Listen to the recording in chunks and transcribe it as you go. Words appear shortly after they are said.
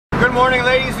Good morning,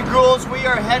 ladies and ghouls. We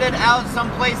are headed out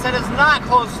someplace that is not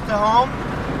close to home.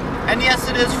 And yes,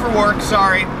 it is for work,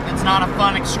 sorry. It's not a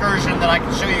fun excursion that I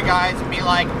can show you guys and be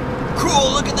like,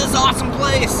 cool, look at this awesome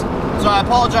place. So I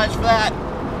apologize for that.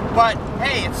 But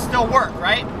hey, it's still work,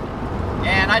 right?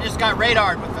 And I just got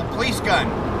radared with a police gun.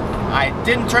 I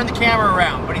didn't turn the camera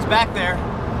around, but he's back there.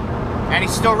 And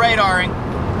he's still radaring,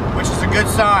 which is a good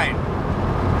sign.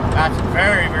 That's a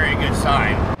very, very good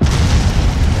sign.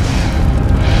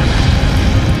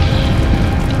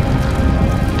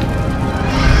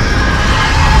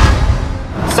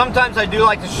 Sometimes I do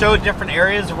like to show different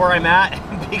areas of where I'm at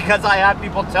because I have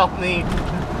people tell me,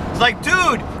 it's like,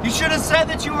 dude, you should have said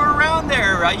that you were around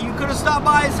there, right? You could have stopped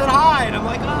by and said hi. And I'm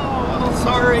like, oh, well,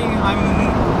 sorry,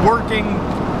 I'm working.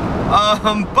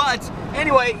 But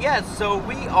anyway, yes, so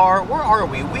we are, where are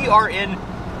we? We are in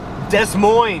Des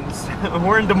Moines.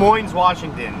 We're in Des Moines,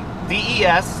 Washington.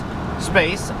 D-E-S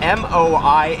space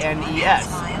M-O-I-N-E-S.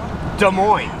 Des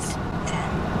Moines.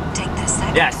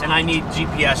 Yes, and I need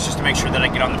GPS just to make sure that I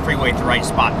get on the freeway at the right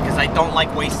spot because I don't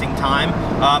like wasting time.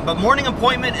 But morning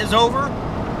appointment is over,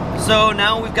 so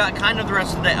now we've got kind of the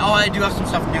rest of the day. Oh, I do have some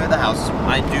stuff to do at the house.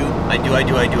 I do.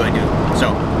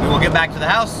 So we will get back to the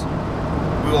house.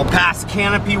 We will pass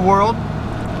Canopy World.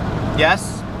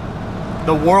 Yes,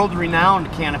 the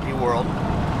world-renowned Canopy World.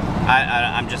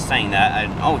 I'm just saying that.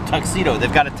 Oh, tuxedo.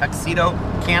 They've got a tuxedo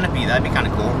canopy. That'd be kind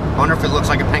of cool. I wonder if it looks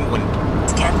like a penguin.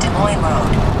 Scan Des Moines Road.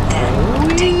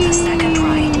 Then take the second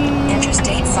right.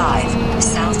 Interstate 5.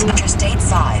 Interstate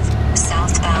 5.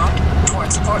 Southbound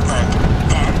towards Portland.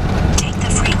 Then take the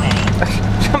freeway.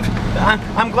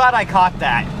 I'm glad I caught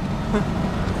that.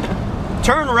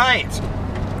 Turn right.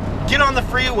 Get on the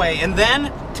freeway and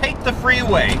then take the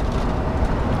freeway.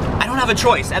 I don't have a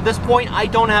choice. At this point, I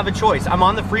don't have a choice. I'm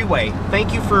on the freeway.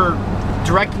 Thank you for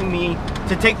directing me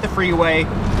to take the freeway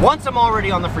once I'm already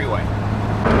on the freeway.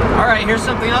 Alright, here's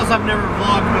something else I've never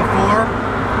vlogged before.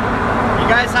 You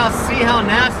guys see how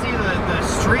nasty the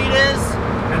street is?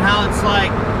 And how it's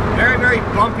like very, very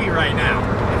bumpy right now.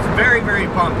 It's very, very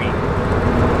bumpy.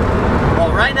 Well,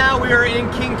 right now we are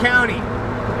in King County.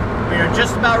 We are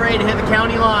just about ready to hit the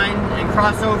county line and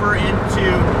cross over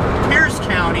into Pierce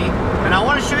County. And I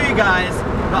want to show you guys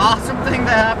the awesome thing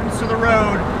that happens to the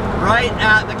road right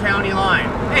at the county line.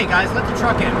 Hey guys, let the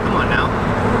truck in. Come on now.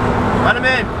 Let him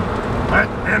in. Let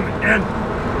him in.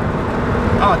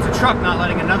 Oh, it's a truck not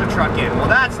letting another truck in. Well,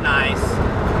 that's nice.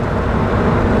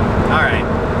 Alright.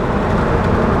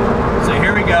 So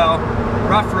here we go.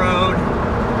 Rough road.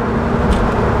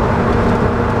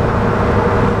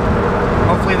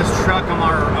 Hopefully this truck on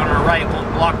our right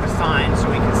won't block the sign so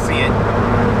we can see it.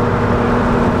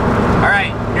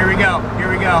 Alright, here we go. Here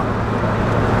we go.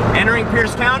 Entering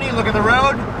Pierce County, look at the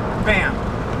road. Bam.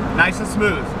 Nice and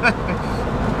smooth.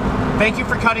 Thank you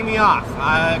for cutting me off.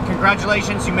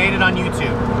 Congratulations, you made it on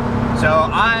YouTube. So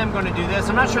I'm going to do this.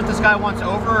 I'm not sure if this guy wants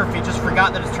over or if he just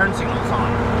forgot that his turn signal is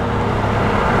on.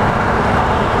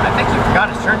 I think he forgot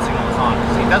his turn signal is on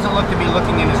because he doesn't look to be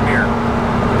looking in his mirror.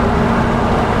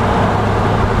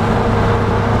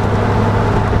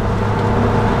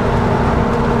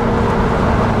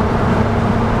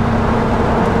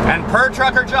 And per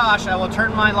Trucker Josh, I will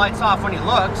turn my lights off when he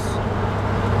looks.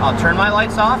 I'll turn my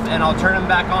lights off and I'll turn them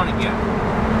back on again.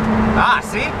 Ah,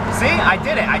 see? See? I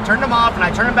did it. I turned them off and I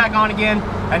turned them back on again.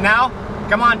 And now,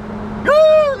 come on.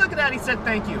 Woo! Look at that. He said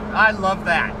thank you. I love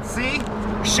that. See?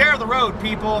 Share the road,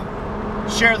 people.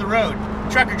 Share the road.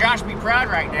 Trucker Josh would be proud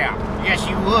right now. Yes,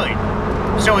 you would.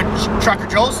 So would Trucker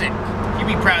Jolson. You'd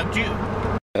be proud too.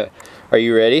 Are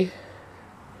you ready?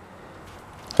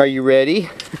 Are you ready?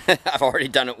 I've already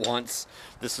done it once.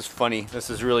 This is funny. This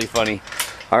is really funny.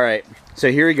 Alright,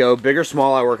 so here we go. Big or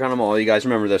small, I work on them all. You guys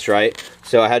remember this, right?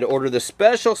 So I had to order this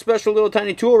special little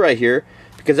tiny tool right here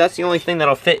because that's the only thing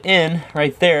that'll fit in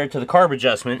right there to the carb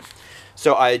adjustment.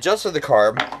 So I adjusted the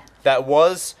carb. That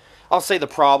was, I'll say, the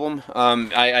problem.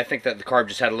 I think that the carb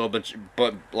just had a little bit,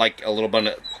 a little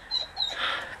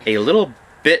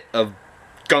bit of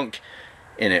gunk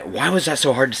in it. Why was that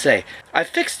so hard to say? I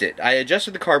fixed it. I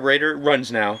adjusted the carburetor. It runs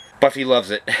now. Buffy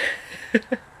loves it.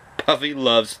 Buffy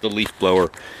loves the leaf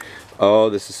blower. Oh,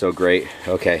 this is so great.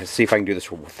 Okay, let's see if I can do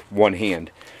this with one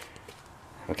hand.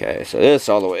 Okay, so this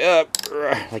all the way up,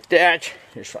 like that,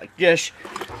 just like this.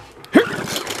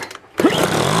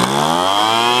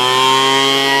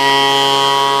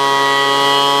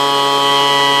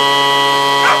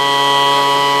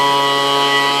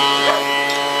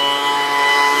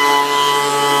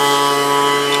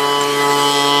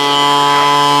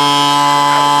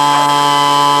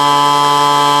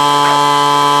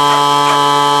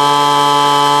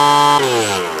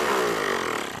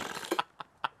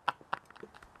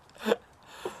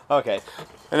 Okay.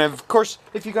 And of course,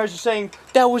 if you guys are saying,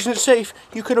 that wasn't safe,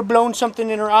 you could have blown something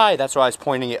in her eye. That's why I was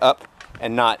pointing it up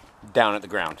and not down at the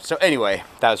ground. So anyway,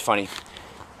 that was funny.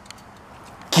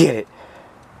 Get it.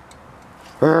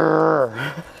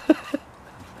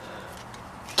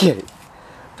 Get it.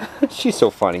 She's so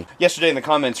funny. Yesterday in the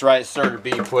comments, right, Sir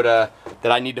B put that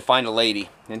I need to find a lady.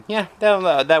 And yeah,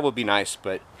 that would be nice,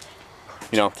 but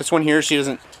you know, this one here, she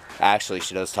doesn't, actually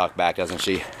she does talk back, doesn't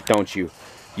she? Don't you?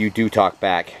 You do talk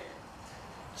back.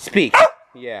 Speak.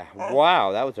 Yeah,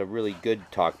 wow, that was a really good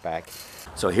talk back.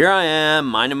 So here I am,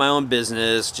 minding my own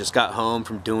business, just got home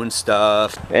from doing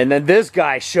stuff. And then this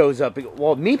guy shows up.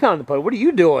 Well, me pound the putt, what are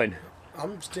you doing?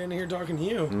 I'm standing here talking to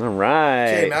you. All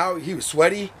right. Came out, he was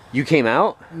sweaty. You came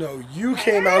out? No, you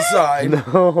came outside.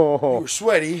 No. You were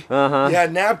sweaty. Uh-huh. You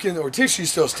had napkin or tissue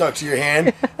still stuck to your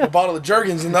hand. A bottle of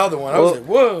Jergens in the other one. I was like,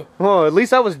 whoa. Well, at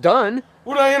least I was done.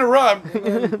 Would I interrupt?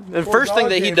 The first thing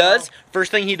that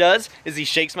he does, is he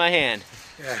shakes my hand.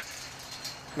 Yeah.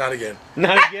 Not again.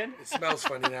 Not again? It smells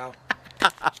funny now.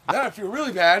 Now I feel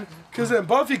really bad, because then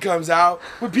Buffy comes out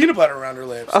with peanut butter around her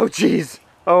lips. Oh, jeez.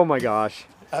 Oh, my gosh.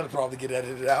 That'll probably get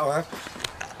edited out,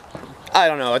 huh? I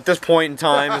don't know. At this point in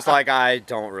time, it's like, I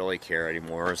don't really care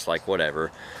anymore. It's like,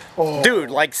 whatever. Oh, dude,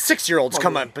 like 6-year-olds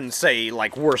come up and say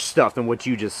like worse stuff than what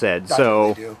you just said. That's so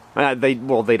what they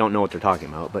do. they don't know what they're talking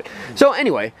about. But so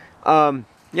anyway,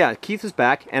 yeah, Keith is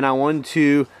back, and I wanted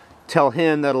to tell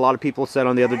him that a lot of people said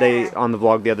on the other day on the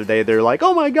vlog the other day, they're like,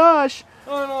 oh my gosh,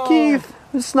 oh, no. Keith,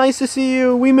 it's nice to see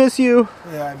you. We miss you.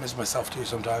 Yeah, I miss myself too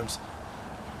sometimes.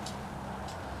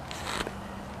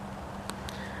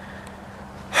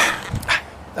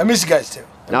 I miss you guys too.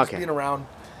 I miss being around,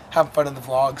 having fun in the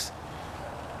vlogs,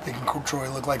 making Troy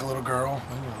look like a little girl.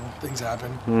 You know, things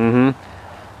happen.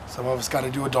 Mm-hmm. Some of us got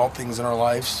to do adult things in our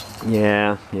lives.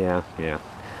 Yeah.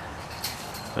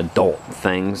 Adult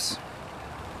things.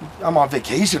 I'm on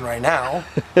vacation right now.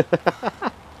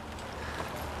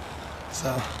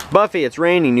 So. Buffy, it's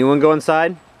raining. You want to go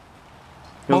inside?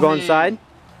 You want to go inside?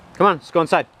 Come on, let's go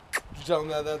inside. Did you tell him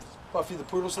that that's Buffy the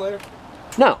Poodle Slayer?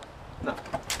 No.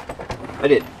 I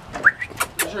did.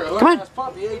 Come on.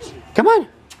 Puppy, ain't you? Come on.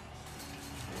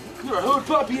 You're a hood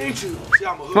puppy, ain't you? See,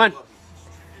 I'm a hood Come on. puppy.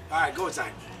 Alright, go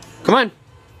inside. Come on.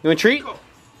 You want a treat? Go. You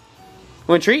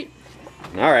want a treat?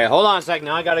 Alright, hold on a sec.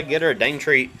 Now I gotta get her a dang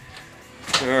treat.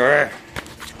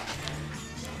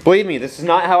 Believe me, this is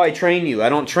not how I train you. I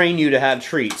don't train you to have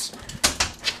treats.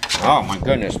 Oh my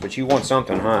goodness, but you want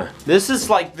something, huh? This is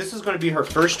gonna be her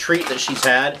first treat that she's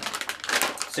had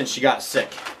since she got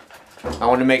sick. I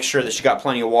want to make sure that she got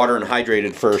plenty of water and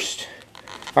hydrated first.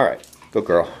 Alright, good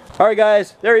girl. Alright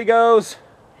guys, there he goes.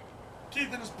 Keith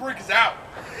and his brick is out.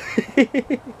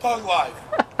 Pug life.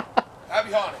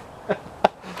 Happy haunting.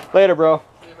 Later, bro.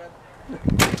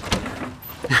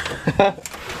 Yeah,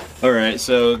 Alright,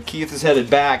 so Keith is headed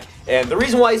back. And the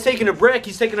reason why he's taking a brick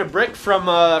from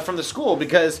the school,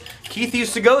 because Keith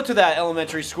used to go to that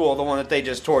elementary school, the one that they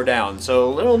just tore down.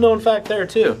 So little known fact there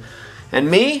too.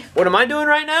 And me, what am I doing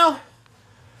right now?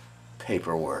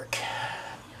 Paperwork.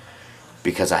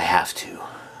 Because I have to.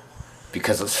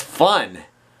 Because it's fun.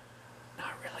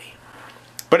 Not really.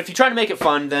 But if you try to make it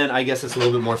fun, then I guess it's a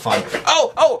little bit more fun.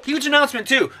 Oh, huge announcement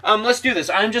too. Let's do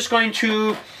this. I'm just going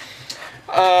to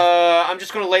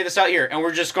lay this out here, and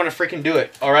we're just going to freaking do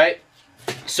it, all right?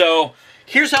 So,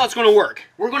 here's how it's going to work.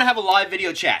 We're going to have a live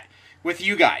video chat with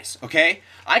you guys, okay?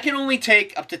 I can only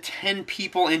take up to 10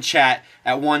 people in chat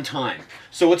at one time.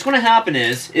 So what's going to happen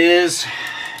is,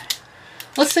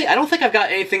 let's say, I don't think I've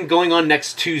got anything going on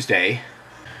next Tuesday.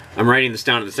 I'm writing this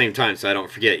down at the same time so I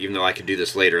don't forget, even though I could do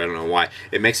this later. I don't know why.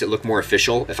 It makes it look more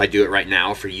official if I do it right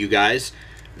now for you guys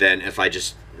than if I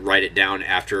just write it down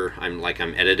after I'm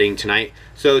editing tonight.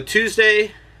 So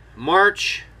Tuesday,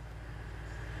 March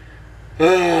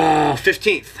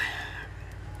 15th.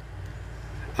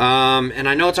 And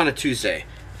I know it's on a Tuesday,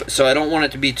 so I don't want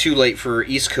it to be too late for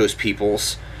East Coast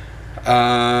peoples.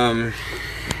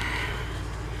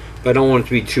 But I don't want it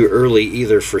to be too early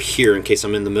either for here in case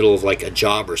I'm in the middle of like a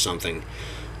job or something.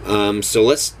 So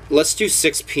let's do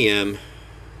 6 p.m.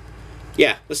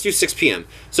 Yeah, let's do 6 p.m.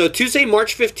 So Tuesday,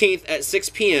 March 15th at 6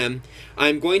 p.m.,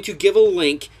 I'm going to give a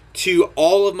link to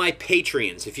all of my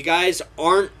Patreons. If you guys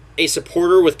aren't a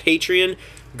supporter with Patreon,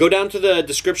 go down to the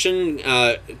description,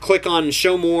 click on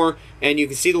Show More, and you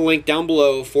can see the link down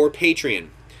below for Patreon.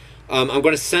 I'm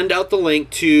going to send out the link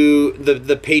to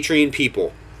the Patreon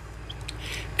people.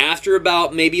 After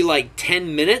about maybe like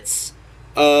 10 minutes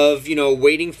of,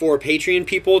 waiting for Patreon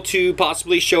people to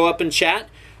possibly show up and chat,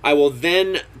 I will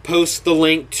then post the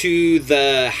link to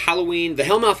the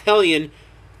Hellmouth Hellion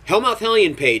Hellmouth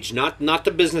Hellion page, not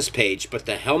the business page, but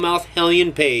the Hellmouth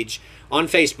Hellion page on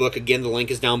Facebook. Again, the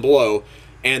link is down below,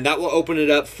 and that will open it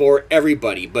up for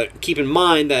everybody. But keep in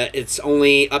mind that it's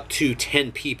only up to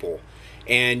 10 people,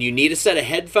 and you need a set of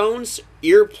headphones,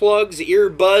 earplugs,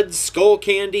 earbuds, skull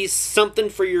candies, something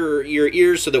for your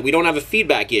ears so that we don't have a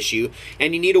feedback issue,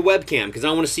 and you need a webcam because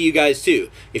I want to see you guys too.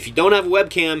 If you don't have a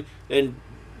webcam, then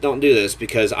don't do this,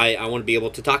 because I want to be able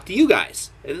to talk to you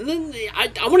guys, and then I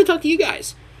want to talk to you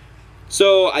guys.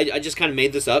 So I just kind of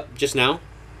made this up just now.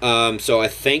 So I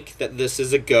think that this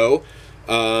is a go.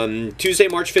 Tuesday,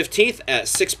 March 15th at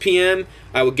 6 p.m.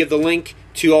 I will give the link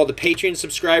to all the Patreon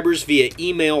subscribers via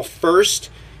email first.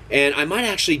 And I might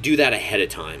actually do that ahead of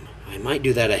time.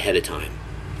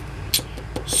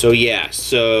 So yeah,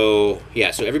 so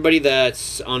everybody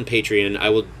that's on Patreon, I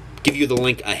will give you the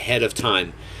link ahead of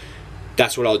time.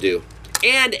 That's what I'll do.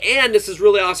 And this is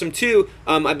really awesome too.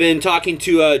 I've been talking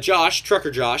to Josh,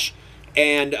 Trucker Josh,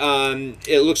 and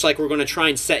it looks like we're going to try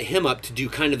and set him up to do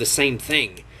kind of the same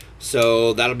thing.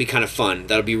 So that'll be kind of fun.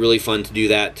 That'll be really fun to do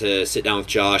that, to sit down with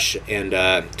Josh and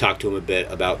talk to him a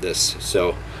bit about this.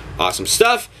 So awesome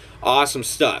stuff. Awesome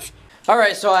stuff. All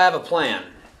right, so I have a plan.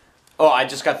 Oh, I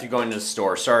just got through going to the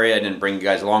store. Sorry I didn't bring you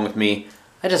guys along with me.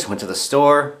 I just went to the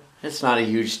store. It's not a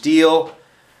huge deal.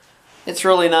 It's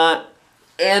really not.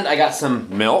 And I got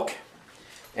some milk.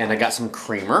 And I got some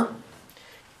creamer.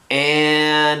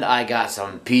 And I got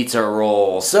some pizza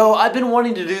rolls. So I've been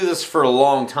wanting to do this for a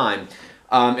long time.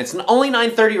 It's only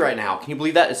 9:30 right now. Can you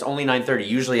believe that? It's only 9:30.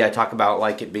 Usually I talk about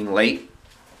like it being late.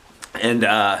 And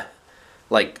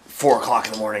like 4 o'clock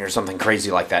in the morning or something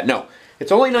crazy like that. No,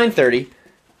 it's only 9:30.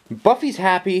 Buffy's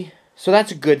happy, so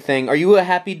that's a good thing. Are you a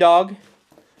happy dog?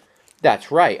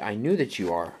 That's right. I knew that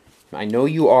you are. I know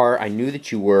you are. I knew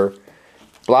that you were.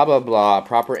 Blah, blah, blah.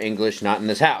 Proper English, not in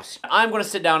this house. I'm going to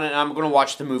sit down and I'm going to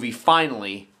watch the movie,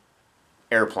 finally,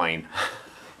 Airplane.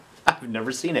 I've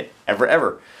never seen it,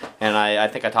 ever. And I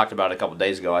think I talked about it a couple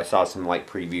days ago. I saw some, like,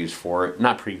 previews for it.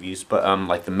 Not previews, but,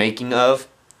 like, the making of.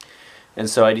 And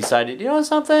so I decided, you know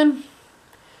something?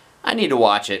 I need to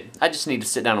watch it. I just need to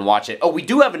sit down and watch it. Oh, we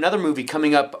do have another movie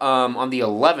coming up on the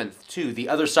 11th, too. The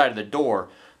Other Side of the Door,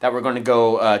 that we're going to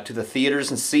go to the theaters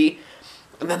and see.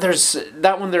 And then there's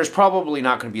that one. There's probably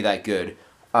not going to be that good,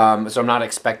 so I'm not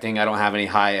expecting. I don't have any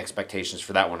high expectations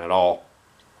for that one at all.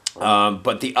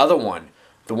 But the other one,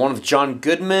 the one with John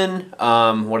Goodman,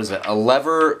 what is it?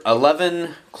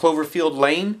 11 Cloverfield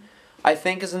Lane, I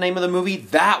think is the name of the movie.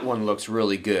 That one looks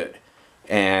really good,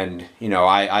 and you know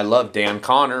I love Dan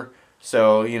Connor,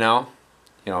 so you know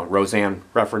Roseanne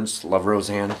reference. Love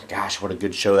Roseanne. Gosh, what a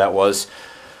good show that was.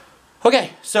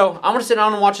 Okay, so I'm gonna sit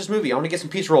down and watch this movie. I'm gonna get some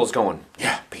pizza rolls going.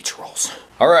 Yeah, pizza rolls.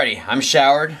 Alrighty, I'm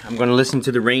showered. I'm gonna listen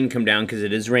to the rain come down because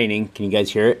it is raining. Can you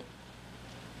guys hear it?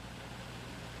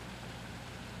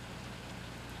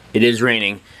 It is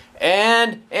raining.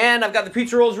 And I've got the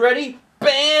pizza rolls ready.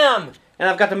 Bam! And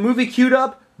I've got the movie queued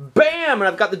up. Bam! And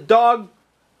I've got the dog.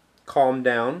 Calm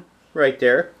down. Right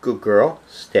there. Good girl.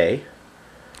 Stay.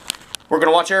 We're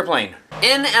gonna watch Airplane.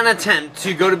 In an attempt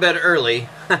to go to bed early,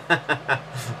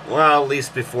 well, at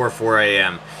least before 4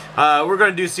 a.m. We're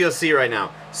gonna do CLC right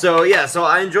now. So yeah, so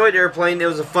I enjoyed Airplane. It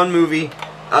was a fun movie.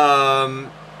 I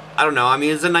don't know. I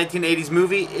mean, it's a 1980s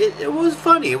movie. It was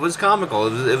funny. It was comical.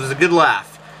 It was a good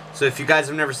laugh. So if you guys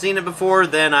have never seen it before,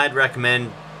 then I'd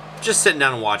recommend just sitting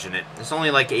down and watching it. It's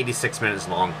only like 86 minutes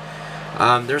long.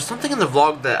 There's something in the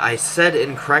vlog that I said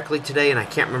incorrectly today, and I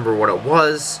can't remember what it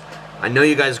was. I know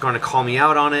you guys are going to call me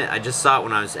out on it. I just saw it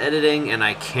when I was editing, and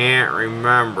I can't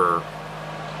remember.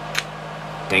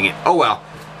 Dang it. Oh well.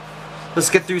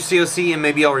 Let's get through COC, and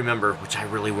maybe I'll remember, which I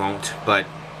really won't, but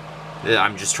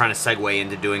I'm just trying to segue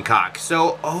into doing cock.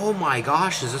 So, oh my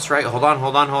gosh, is this right? Hold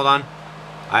on.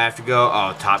 I have to go,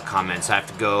 oh, top comments. I have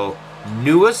to go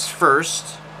newest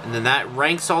first, and then that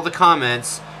ranks all the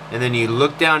comments, and then you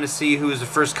look down to see who was the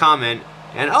first comment,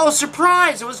 and oh,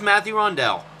 surprise! It was Matthew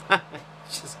Rondell.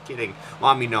 Just kidding.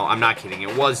 Well, I mean, no, I'm not kidding.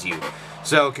 It was you.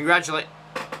 So, congratulate.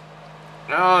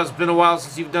 Oh, it's been a while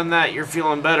since you've done that. You're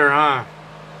feeling better, huh?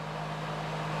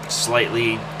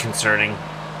 Slightly concerning.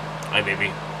 Hi,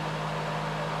 baby.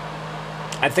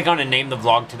 I think I'm going to name the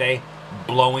vlog today,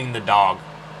 Blowing the Dog,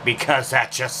 because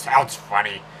that just sounds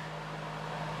funny.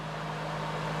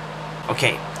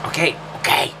 Okay.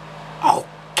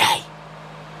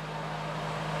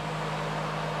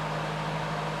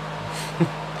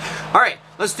 Alright,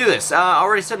 let's do this. I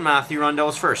already said Matthew Rondell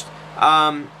was first.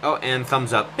 Oh, and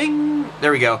thumbs up. Bing!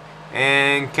 There we go.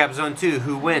 And Capzone 2,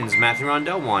 who wins? Matthew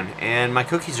Rondell won. And my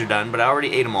cookies are done, but I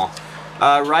already ate them all.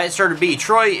 Riot Starter B.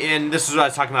 Troy, and this is what I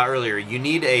was talking about earlier. You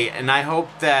need and I hope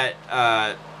that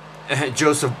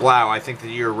Joseph Blau, I think that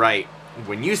you're right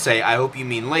when you say, I hope you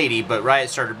mean lady, but Riot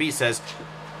Starter B says,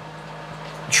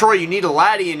 Troy, you need a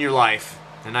laddie in your life.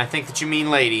 And I think that you mean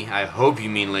lady. I hope you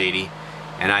mean lady.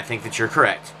 And I think that you're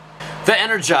correct. The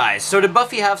Energize. So did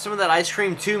Buffy have some of that ice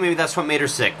cream too? Maybe that's what made her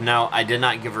sick. No, I did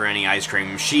not give her any ice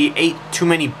cream. She ate too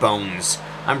many bones.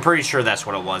 I'm pretty sure that's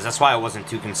what it was. That's why I wasn't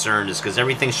too concerned, is because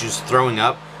everything she was throwing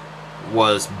up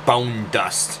was bone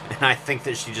dust. And I think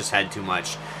that she just had too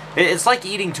much. It's like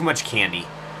eating too much candy.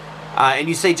 And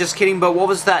you say, just kidding, but what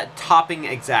was that topping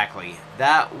exactly?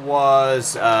 That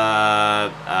was, I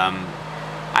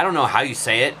don't know how you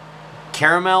say it.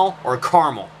 Caramel or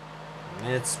caramel.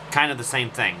 It's kind of the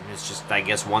same thing. It's just, I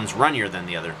guess, one's runnier than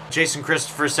the other. Jason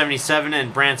Christopher 77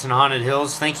 and Branson Haunted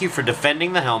Hills, thank you for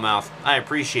defending the Hellmouth. I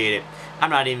appreciate it.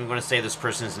 I'm not even going to say this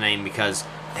person's name because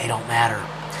they don't matter.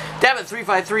 Dammit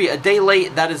 353, a day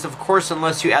late. That is, of course,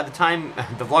 unless you add the time,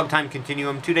 the vlog time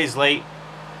continuum, 2 days late.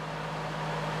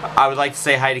 I would like to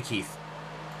say hi to Keith.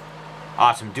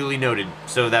 Awesome, duly noted.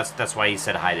 So that's why he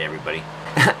said hi to everybody.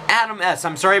 Adam S,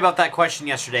 I'm sorry about that question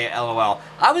yesterday, LOL.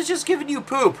 I was just giving you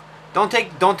poop. Don't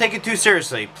take it too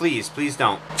seriously. Please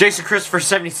don't. Jason Christopher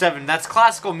 77, that's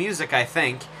classical music, I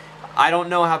think. I don't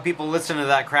know how people listen to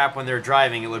that crap when they're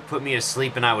driving. It would put me to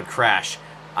sleep and I would crash.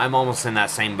 I'm almost in that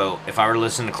same boat. If I were to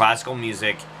listen to classical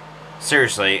music,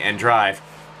 seriously, and drive,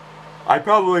 I'd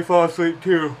probably fall asleep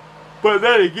too. But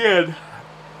then again,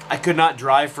 I could not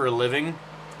drive for a living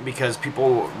because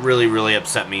people really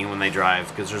upset me when they drive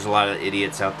because there's a lot of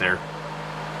idiots out there.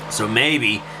 So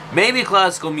maybe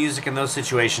classical music in those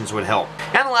situations would help.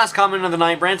 And the last comment of the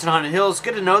night, Branson Haunted Hills,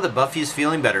 good to know that Buffy is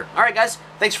feeling better. Alright guys,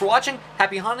 thanks for watching,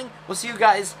 happy haunting, we'll see you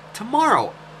guys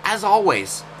tomorrow, as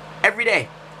always, every day,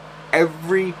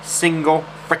 every single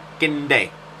frickin'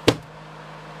 day.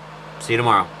 See you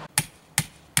tomorrow.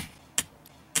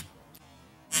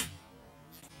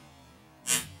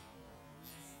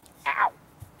 Ow!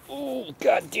 Oh,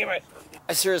 god damn it.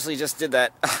 I seriously just did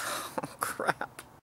that.